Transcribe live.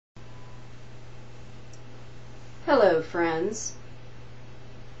Hello friends.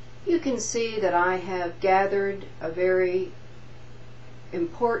 You can see that I have gathered a very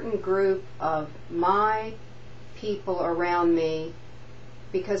important group of my people around me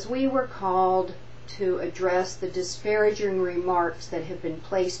because we were called to address the disparaging remarks that have been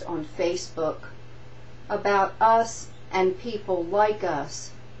placed on Facebook about us and people like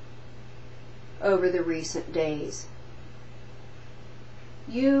us over the recent days.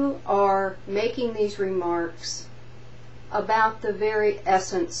 You are making these remarks about the very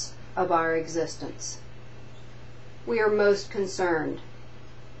essence of our existence. We are most concerned.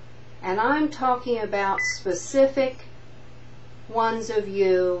 And I'm talking about specific ones of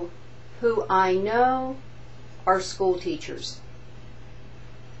you who I know are school teachers.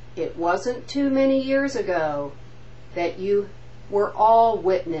 It wasn't too many years ago that you were all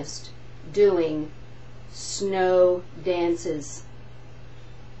witnessed doing snow dances.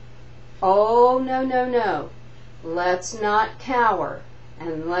 Oh, no, no, no. Let's not cower,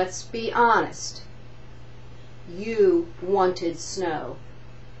 and let's be honest. You wanted snow.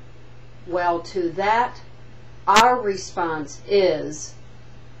 Well, to that, our response is,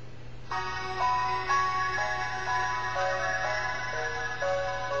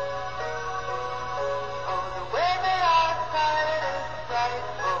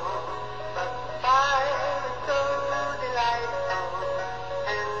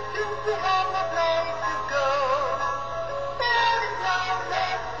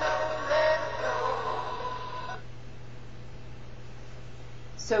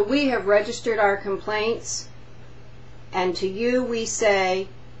 so we have registered our complaints, and to you we say,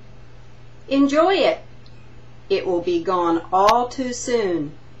 enjoy it. It will be gone all too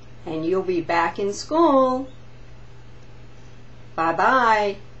soon, and you'll be back in school.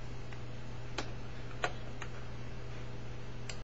 Bye-bye.